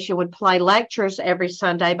radio station would play lectures every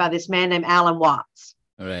Sunday by this man named Alan Watts.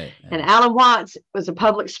 Right. And Alan Watts was a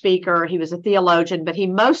public speaker. He was a theologian, but he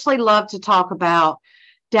mostly loved to talk about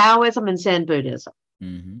Taoism and Zen Buddhism.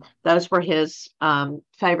 Mm-hmm. Those were his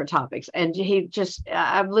favorite topics. And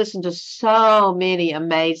I've listened to so many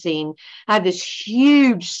amazing, I have this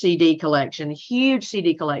huge CD collection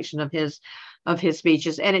of his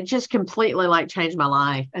speeches, and it just completely changed my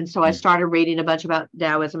life. And so I started reading a bunch about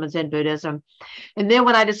Taoism and Zen Buddhism. And then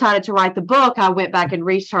when I decided to write the book, I went back and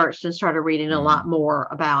researched and started reading a lot more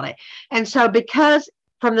about it. And so because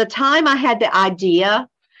from the time I had the idea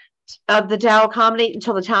of the Tao comedy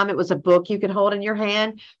until the time it was a book you could hold in your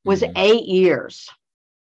hand was 8 years.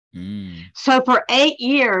 So for 8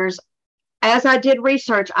 years, as I did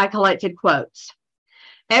research, I collected quotes.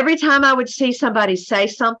 Every time I would see somebody say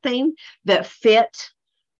something that fit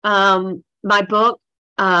my book,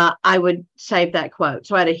 I would save that quote.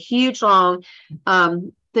 So I had a huge, long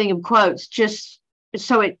thing of quotes just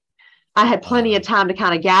so I had plenty of time to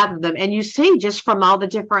kind of gather them. And you see just from all the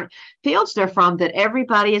different fields they're from that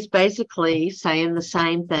everybody is basically saying the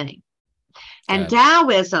same thing. And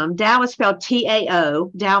Taoism, Tao is spelled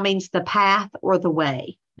T-A-O. Tao means the path or the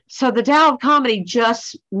way. So the Tao of comedy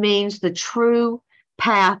just means the true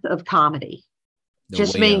path of comedy.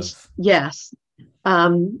 Just means, yes.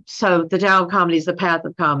 So the Tao of comedy is the path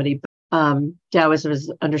of comedy. Taoism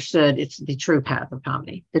is understood. It's the true path of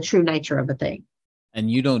comedy, the true nature of a thing. And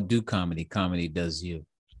you don't do comedy. Comedy does you.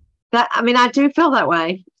 I do feel that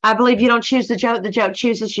way. I believe you don't choose the joke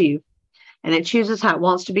chooses you. And it chooses how it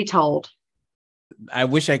wants to be told. I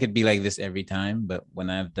wish I could be like this every time, but when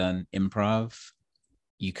I've done improv,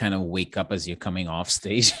 you kind of wake up as you're coming off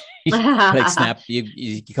stage. You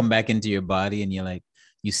come back into your body and you're like,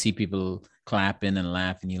 you see people clapping and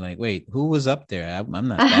laughing. You're like, wait, who was up there? I'm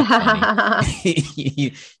not that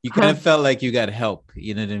funny. you kind of felt like you got help.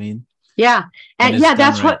 You know what I mean? Yeah. And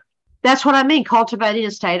that's what I mean. Cultivating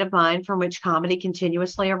a state of mind from which comedy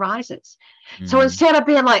continuously arises. So instead of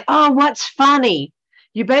being like, oh, what's funny?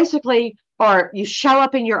 You basically, or you show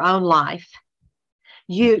up in your own life.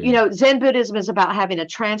 You know, Zen Buddhism is about having a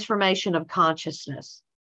transformation of consciousness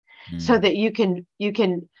so that you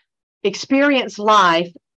can experience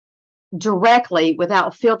life directly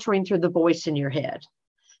without filtering through the voice in your head,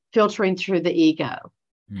 filtering through the ego.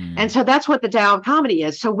 And so that's what the Tao of comedy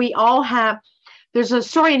is. So we all have, there's a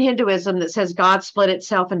story in Hinduism that says God split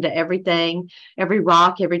itself into everything, every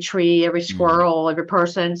rock, every tree, every squirrel, every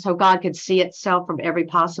person. So God could see itself from every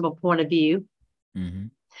possible point of view.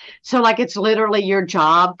 So it's literally your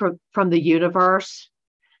job from the universe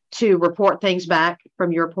to report things back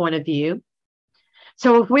from your point of view.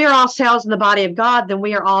 So if we are all cells in the body of God, then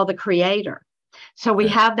we are all the creator. So we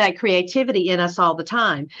have that creativity in us all the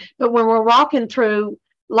time. But when we're walking through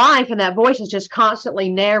life and that voice is just constantly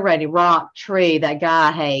narrating rock, tree, that guy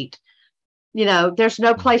I hate, there's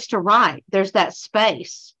no place to write. There's that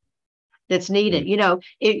space that's needed.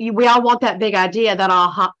 We all want that big idea,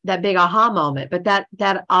 that big aha moment, but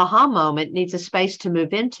that aha moment needs a space to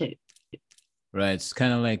move into. Right. It's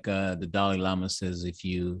kind of like the Dalai Lama says,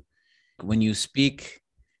 when you speak,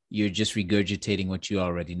 you're just regurgitating what you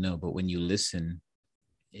already know. But when you listen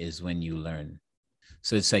is when you learn.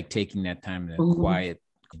 So it's like taking that time to quiet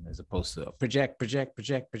as opposed to project.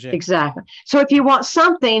 Exactly. So if you want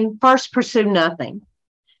something, first pursue nothing,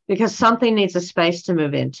 because something needs a space to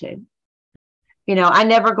move into. I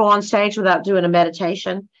never go on stage without doing a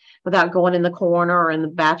meditation, without going in the corner or in the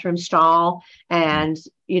bathroom stall and,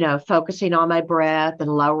 focusing on my breath and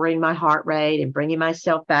lowering my heart rate and bringing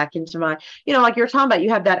myself back into my, like you're talking about, you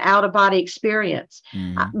have that out of body experience.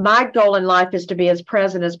 My goal in life is to be as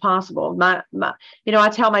present as possible. I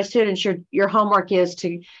tell my students, your homework is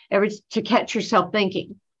to catch yourself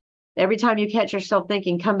thinking. Every time you catch yourself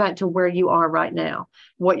thinking, come back to where you are right now,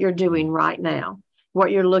 what you're doing right now,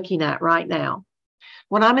 what you're looking at right now.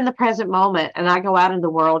 When I'm in the present moment and I go out in the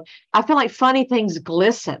world, I feel like funny things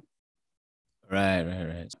glisten. Right.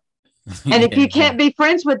 And if you can't be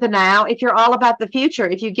friends with the now, if you're all about the future,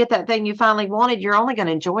 if you get that thing you finally wanted, you're only going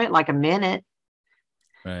to enjoy it like a minute.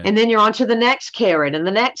 Right. And then you're on to the next carrot and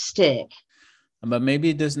the next stick. But maybe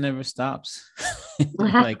it just never stops.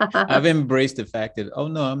 Like I've embraced the fact that, oh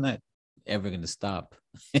no, I'm not ever going to stop.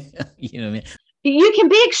 You know what I mean? You can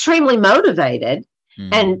be extremely motivated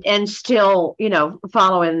Mhm. and still,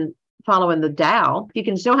 following the Tao. You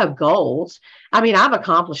can still have goals. I mean, I've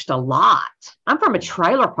accomplished a lot. I'm from a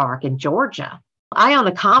trailer park in Georgia. I own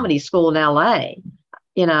a comedy school in LA.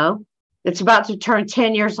 It's about to turn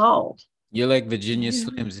 10 years old. You're like Virginia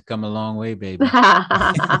Slims. You've come a long way, baby.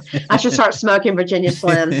 I should start smoking Virginia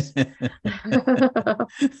Slims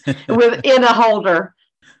in a holder.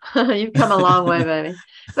 You've come a long way, baby.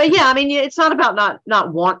 But yeah, I mean, it's not about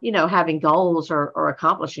not having goals or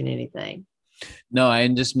accomplishing anything. No, I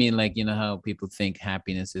just mean like, how people think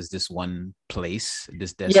happiness is this one place,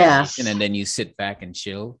 this destination, Yes. and then you sit back and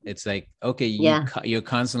chill. It's like, okay, Yeah. you're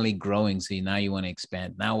constantly growing. So now you want to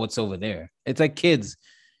expand. Now what's over there? It's like kids.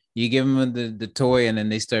 You give them the toy and then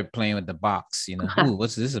they start playing with the box. Ooh,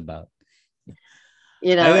 what's this about?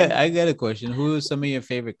 I got a question. Who are some of your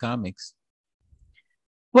favorite comics?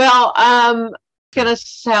 Well, gonna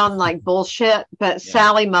sound like bullshit, but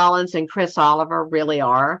Sally Mullins and Chris Oliver really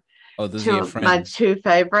are those two are your of friends. my two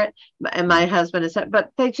favorite, and my husband is, but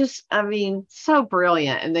they just, I mean, so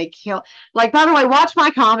brilliant, and they kill. Like, by the way, watch my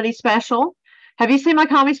comedy special. Have you seen my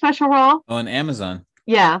comedy special, Raw? On Amazon.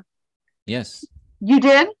 Yeah. Yes. You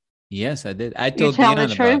did? Yes, I did. I told tell Dion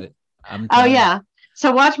the truth? about it. Oh yeah.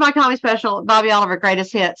 So watch my comedy special, Bobby Oliver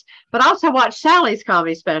Greatest Hits, but also watch Sally's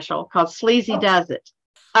comedy special called Sleazy Does It.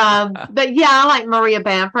 But yeah, I like Maria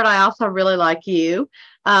Bamford. I also really like you.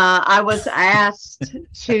 I was asked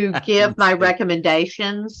to give my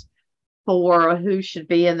recommendations for who should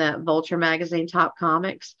be in that Vulture magazine top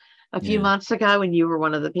comics a few months ago, and you were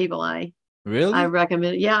one of the people I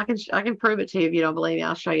recommended. Yeah, I can prove it to you if you don't believe me.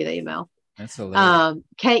 I'll show you the email. That's hilarious.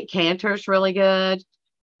 Kate Cantor's really good.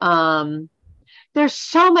 There's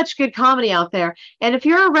so much good comedy out there. And if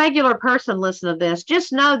you're a regular person listening to this,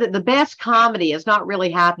 just know that the best comedy is not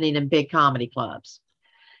really happening in big comedy clubs.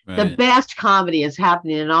 Right. The best comedy is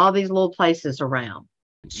happening in all these little places around.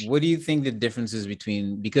 What do you think the difference is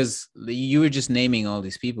between, because you were just naming all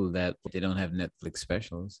these people that they don't have Netflix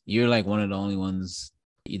specials. You're like one of the only ones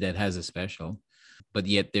that has a special, but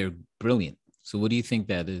yet they're brilliant. So what do you think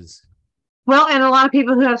that is? Well, and a lot of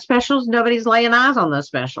people who have specials, nobody's laying eyes on those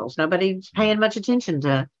specials. Nobody's paying much attention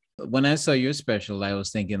to. When I saw your special, I was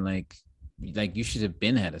thinking like you should have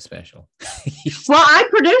had a special. Well, I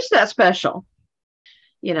produced that special.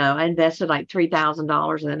 I invested like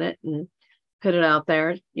 $3,000 in it and put it out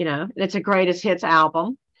there. It's a greatest hits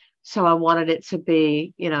album. So I wanted it to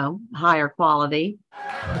be, higher quality.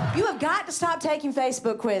 You have got to stop taking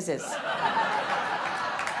Facebook quizzes.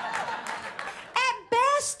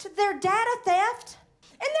 They're data theft,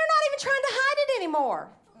 and they're not even trying to hide it anymore.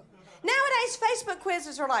 Nowadays, Facebook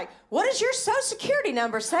quizzes are like, what does your social security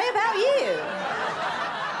number say about you?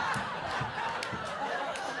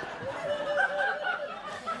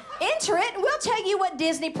 Enter it, and we'll tell you what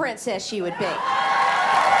Disney princess you would be.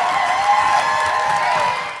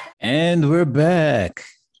 And we're back.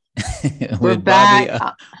 We're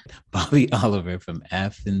back. Bobby Oliver from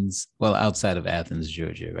Athens, outside of Athens,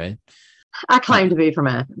 Georgia, right? I claim to be from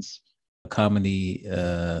Athens. Comedy,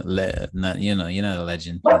 you're not a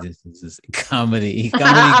legend. This is comedy.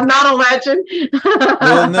 I'm not a legend.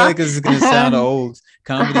 Well, no, because it's gonna sound old.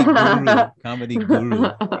 Comedy guru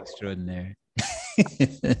extraordinaire.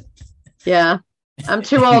 Yeah, I'm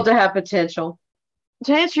too old to have potential.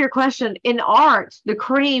 To answer your question, in art, the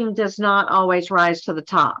cream does not always rise to the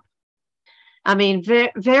top. I mean,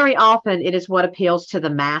 very often it is what appeals to the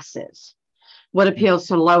masses. What appeals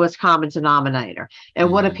to the lowest common denominator, and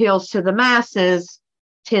what appeals to the masses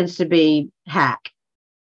tends to be hack.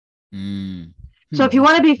 So if you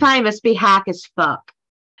want to be famous, be hack as fuck.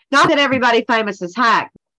 Not that everybody famous is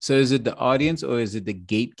hack. So is it the audience or is it the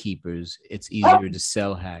gatekeepers? It's easier to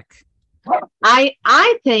sell hack.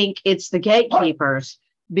 I think it's the gatekeepers,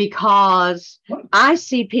 because I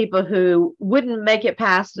see people who wouldn't make it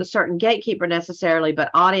past a certain gatekeeper necessarily, but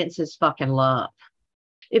audiences fucking love.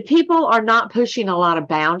 If people are not pushing a lot of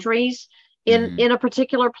boundaries in a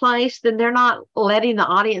particular place, then they're not letting the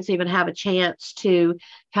audience even have a chance to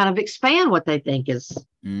kind of expand what they think is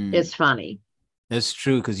funny. That's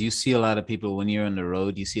true, because you see a lot of people when you're on the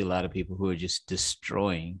road, you see a lot of people who are just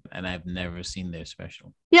destroying, and I've never seen their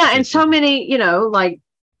special. Yeah, and so many, like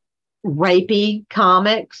rapey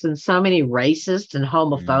comics and so many racist and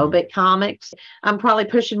homophobic comics. I'm probably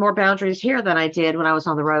pushing more boundaries here than I did when I was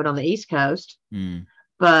on the road on the East Coast.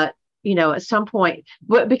 But, at some point,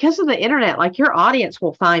 because of the internet, like your audience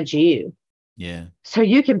will find you. Yeah. So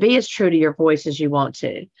you can be as true to your voice as you want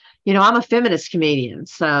to. I'm a feminist comedian,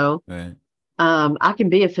 so Right. I can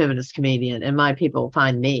be a feminist comedian and my people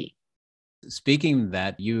find me. Speaking of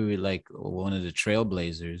that, you were like one of the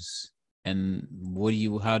trailblazers. And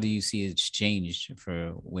how do you see it's changed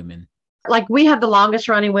for women? Like, we have the longest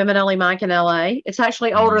running women only mic in LA. It's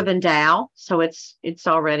actually older than Dow, so it's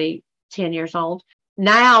already 10 years old.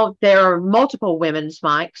 Now there are multiple women's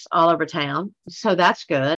mics all over town, so that's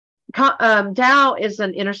good. Dow is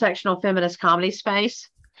an intersectional feminist comedy space,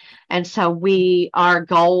 and so our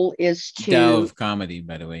goal is to Dow of Comedy,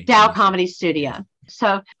 by the way. Dow Comedy Studio.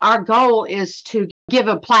 So our goal is to give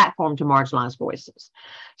a platform to marginalized voices.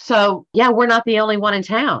 So yeah, we're not the only one in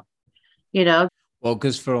town, Well,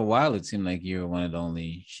 because for a while it seemed like you were one of the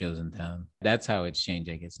only shows in town. That's how it's changed,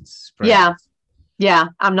 I guess. It's spread. Yeah.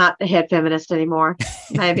 I'm not the head feminist anymore.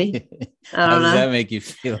 Maybe. I don't How know. does that make you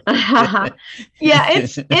feel? Yeah,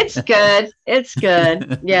 it's good. It's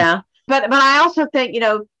good. Yeah. But I also think,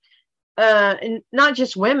 and not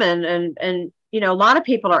just women and a lot of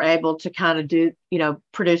people are able to kind of do,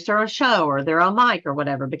 produce their own show or their own mic or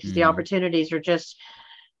whatever, because the opportunities are just,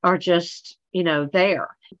 there.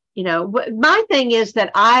 My thing is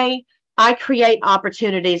that I create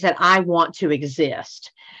opportunities that I want to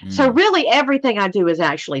exist. So really everything I do is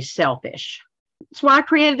actually selfish. That's why I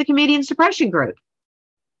created the Comedians Depression Group.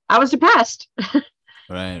 I was depressed.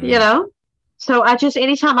 Right. So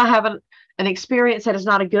anytime I have an experience that is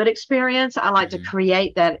not a good experience, I like to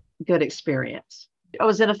create that good experience. I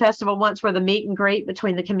was in a festival once where the meet and greet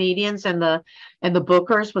between the comedians and the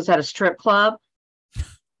bookers was at a strip club.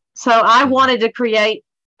 So I wanted to create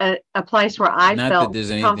a place where I felt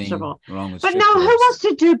comfortable. Wrong with but no, who wants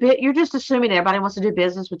to do You're just assuming everybody wants to do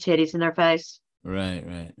business with titties in their face.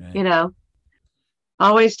 Right.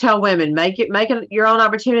 Always tell women, make it your own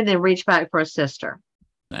opportunity, then reach back for a sister.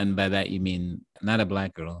 And by that you mean not a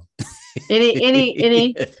black girl. any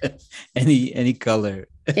color.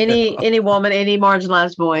 any woman, any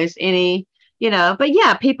marginalized voice, but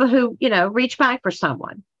yeah, people who, reach back for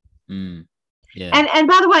someone. Yeah. And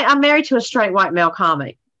by the way, I'm married to a straight white male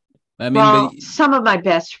comic. I mean, some of my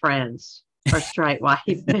best friends are straight white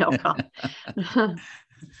male comics.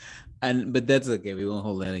 But that's okay. We won't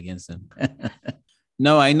hold that against them.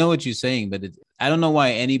 No, I know what you're saying, but I don't know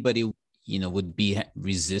why anybody, would be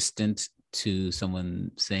resistant to someone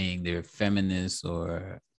saying they're feminist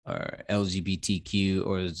or LGBTQ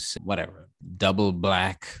or whatever, double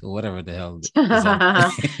black, or whatever the hell is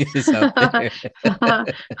out there.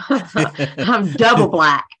 I'm double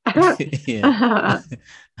black. Yeah.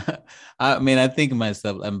 I mean, I think of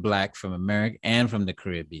myself, I'm black from America and from the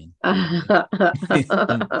Caribbean.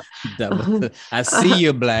 Double. I see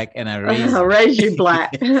you black and I raise you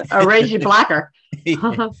black. I raise you blacker.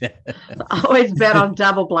 Always bet on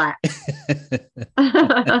double black.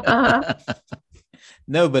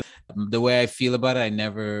 No, but the way I feel about it, I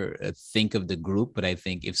never think of the group, but I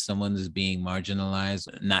think if someone is being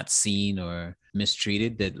marginalized, not seen or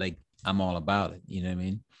mistreated, that like I'm all about it. You know what I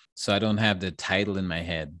mean? So I don't have the title in my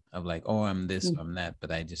head of like, oh, I'm this or I'm that,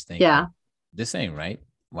 but I just think, this ain't right.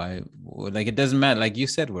 Why? Like, it doesn't matter. Like you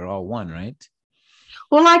said, we're all one, right?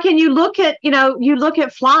 Well, like, and you look at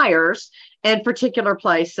flyers in particular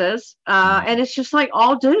places, and it's just like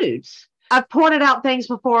all dudes. I've pointed out things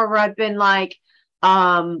before where I've been like,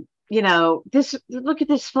 look at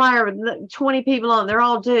this flyer, 20 people on, they're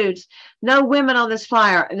all dudes, no women on this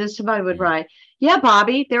flyer. And then somebody would write, yeah,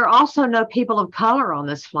 Bobby, there are also no people of color on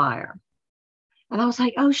this flyer. And I was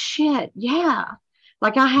like, oh shit. Yeah.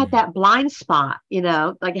 Like I had that blind spot,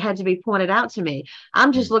 like it had to be pointed out to me.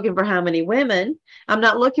 I'm just looking for how many women. I'm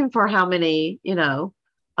not looking for how many,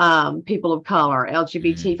 people of color,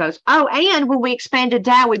 LGBT folks. Oh, and when we expanded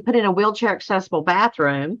Dow, we put in a wheelchair accessible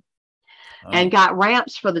bathroom. And got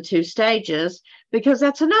ramps for the 2 stages, because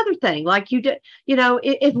that's another thing. Like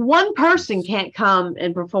if one person can't come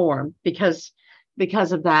and perform because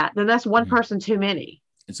of that, then that's one person too many.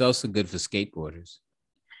 It's also good for skateboarders.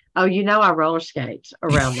 Oh, I roller skate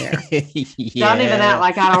around there. Yeah. Don't even act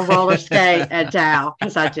like I don't roller skate at Dow,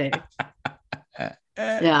 because I do.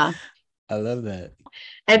 Yeah. I love that.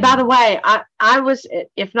 And by the way, I was,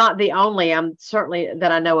 if not the only, I'm certainly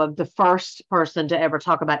that I know of, the first person to ever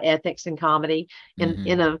talk about ethics in comedy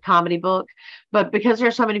in a comedy book. But because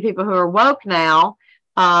there's so many people who are woke now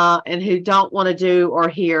and who don't want to do or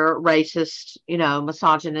hear racist,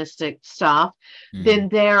 misogynistic stuff, then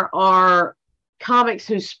there are comics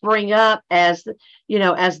who spring up as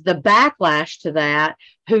the backlash to that,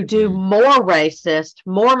 who do more racist,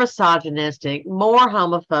 more misogynistic, more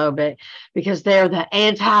homophobic, because they're the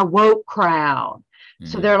anti-woke crowd.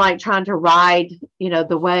 So they're like trying to ride,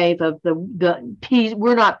 the wave of the P.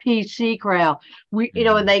 We're not PC crowd.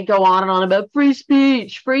 And they go on and on about free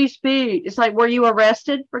speech, free speech. It's like, were you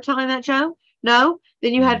arrested for telling that joke? No,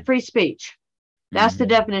 then you had free speech. That's the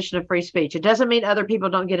definition of free speech. It doesn't mean other people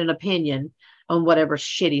don't get an opinion on whatever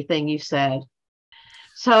shitty thing you said.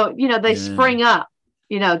 So they spring up.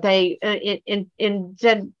 They in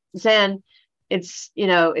Zen, it's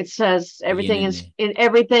it says everything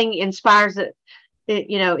everything inspires it.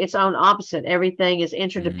 Its own opposite. Everything is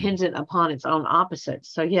interdependent upon its own opposite.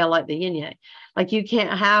 So like the yin yang, like you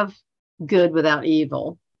can't have good without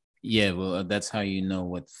evil. Yeah, well, that's how you know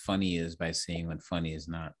what funny is, by seeing what funny is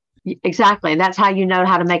not. Exactly. And that's how you know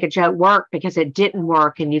how to make a joke work, because it didn't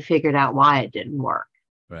work and you figured out why it didn't work.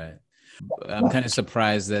 Right. I'm kind of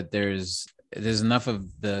surprised that there's enough of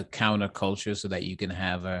the counterculture so that you can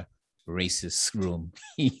have a racist room.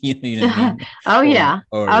 You know what I mean? Oh yeah.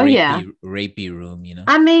 Or rapey room,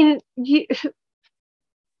 I mean,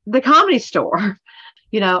 the Comedy Store,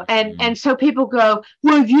 and so people go,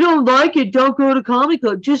 well, if you don't like it, don't go to Comedy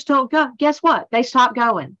Club. Just don't go. Guess what? They stop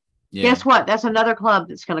going. Yeah. Guess what? That's another club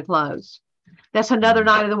that's going to close. That's another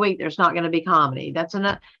night of the week. There's not going to be comedy. That's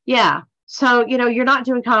another. Yeah. So, you're not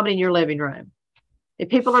doing comedy in your living room. If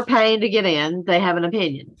people are paying to get in, they have an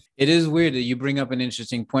opinion. It is weird that you bring up an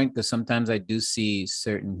interesting point, because sometimes I do see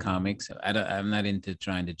certain comics. I'm not into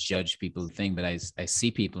trying to judge people's thing, but I see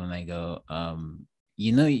people and I go,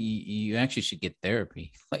 you actually should get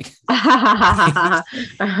therapy. Like, you know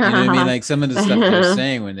what I mean? Like some of the stuff they're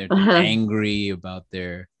saying when they're angry about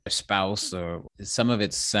their spouse, or some of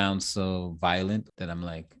it sounds so violent that I'm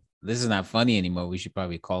like, this is not funny anymore. We should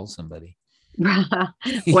probably call somebody.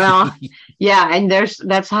 Well, yeah, and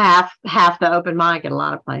that's half the open mic at a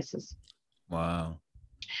lot of places. Wow.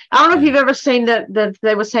 I don't know if you've ever seen that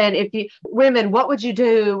they were saying, women, what would you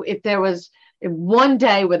do if there was one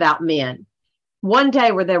day without men? One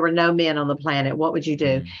day where there were no men on the planet, what would you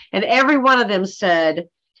do? And every one of them said,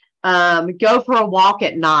 go for a walk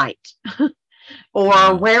at night,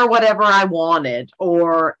 or wear whatever I wanted,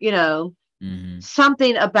 or,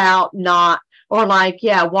 something about not, or like,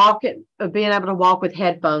 being able to walk with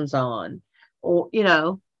headphones on, or,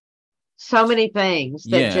 so many things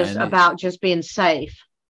that about just being safe.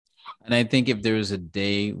 And I think if there was a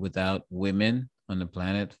day without women on the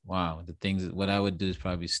planet, wow, what I would do is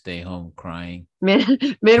probably stay home crying. Men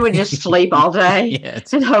would just sleep all day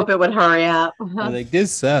and hope it would hurry up. Like,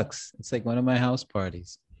 this sucks. It's like one of my house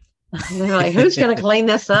parties. They're like, who's going to clean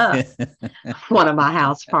this up? One of my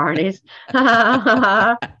house parties.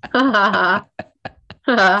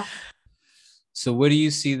 So where do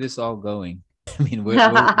you see this all going? I mean, where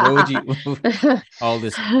would you all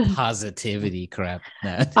this positivity crap?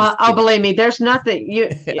 Believe me, there's nothing.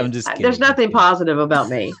 I'm just kidding. There's nothing positive about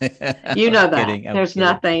me. You know that. There's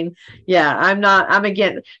nothing. Yeah, I'm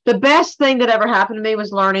again. The best thing that ever happened to me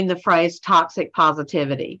was learning the phrase toxic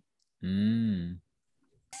positivity. I'm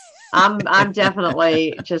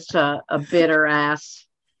definitely just a bitter ass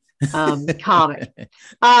comic.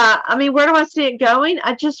 I mean, where do I see it going?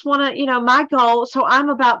 I just want to, my goal. So I'm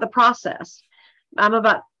about the process. I'm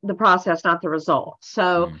about the process, not the result.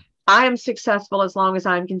 So I am successful as long as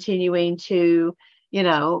I'm continuing to,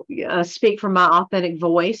 speak from my authentic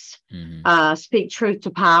voice, speak truth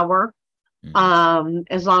to power.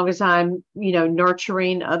 As long as I'm,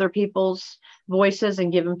 nurturing other people's voices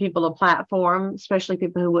and giving people a platform, especially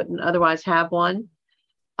people who wouldn't otherwise have one.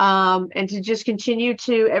 And to just continue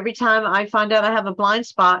to, every time I find out I have a blind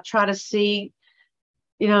spot, try to see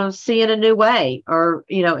in a new way, or,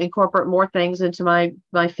 incorporate more things into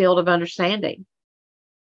my field of understanding.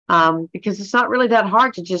 Because it's not really that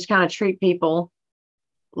hard to just kind of treat people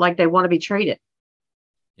like they want to be treated.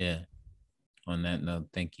 Yeah. On that note,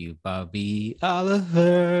 thank you, Bobbi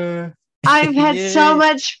Oliver. I've had so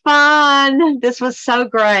much fun. This was so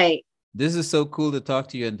great. This is so cool to talk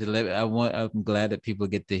to you, and I'm glad that people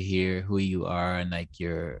get to hear who you are, and like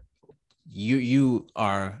you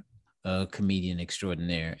are a comedian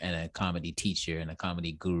extraordinaire and a comedy teacher and a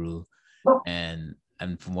comedy guru, and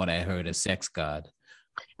from what I heard, a sex god.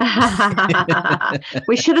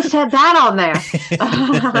 We should have said that on there.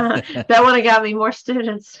 That would have got me more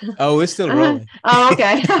students. Oh, we're still rolling. Oh,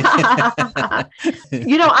 okay. I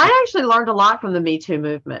actually learned a lot from the Me Too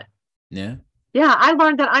movement. Yeah. Yeah, I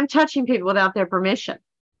learned that I'm touching people without their permission.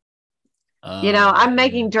 I'm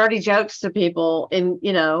making dirty jokes to people in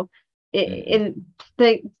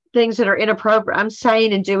things that are inappropriate. I'm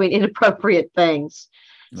saying and doing inappropriate things.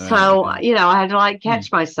 Right. So, I had to catch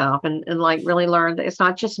myself and really learn that it's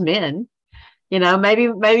not just men.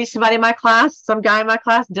 Maybe somebody in my class, some guy in my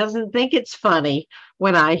class doesn't think it's funny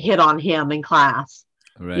when I hit on him in class.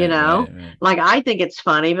 You know, right. like I think it's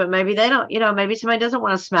funny, but maybe they don't, maybe somebody doesn't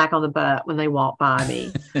want to smack on the butt when they walk by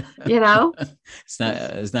me, you know?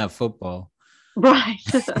 It's not football. Right.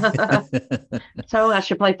 So I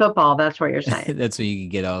should play football. That's what you're saying. That's where you can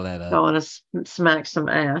get all that I up. want to smack some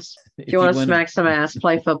ass. If If you want you to wanna- smack some ass,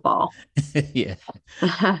 play football. Yeah.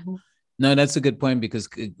 No, that's a good point because,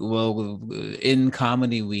 well, in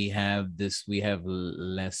comedy we have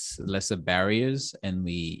lesser barriers,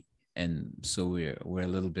 and so we're a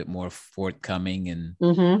little bit more forthcoming, and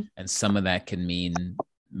Hmm. and some of that can mean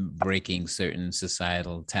breaking certain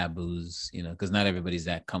societal taboos, because not everybody's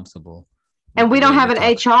that comfortable with And we the don't way have we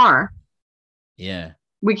an talk. HR. Yeah.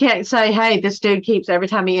 We can't say, hey, this dude keeps every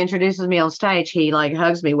time he introduces me on stage, he like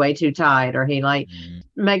hugs me way too tight, or he like Mhm.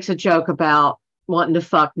 makes a joke about wanting to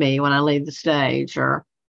fuck me when I leave the stage, or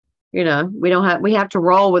we have to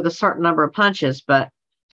roll with a certain number of punches, but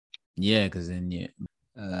Yeah, because then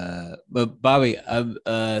but Bobby,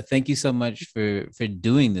 thank you so much for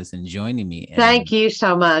doing this and joining me. thank you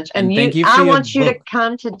so much. and And thank you for I your want you to book.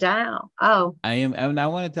 come to Dow. Oh, And I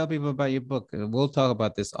want to tell people about your book. We'll talk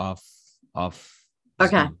about this off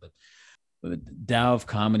okay. Zoom, but Tao of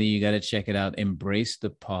Comedy, you got to check it out. Embrace the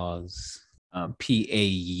Pause. Pause,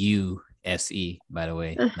 by the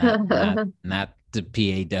way, not the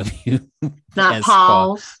PAW. Not as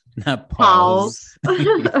Paul's. not Paul's.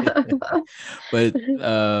 pause. But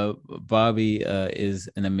Bobby is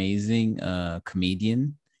an amazing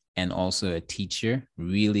comedian and also a teacher,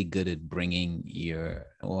 really good at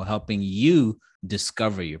helping you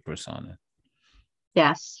discover your persona.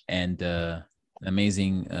 Yes. And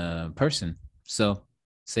amazing person. So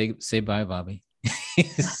say bye, Bobby.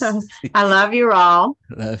 I love you all.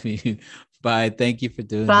 Love you. Bye. Thank you for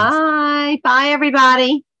doing this. Bye. Bye,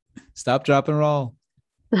 everybody. Stop, drop, and roll.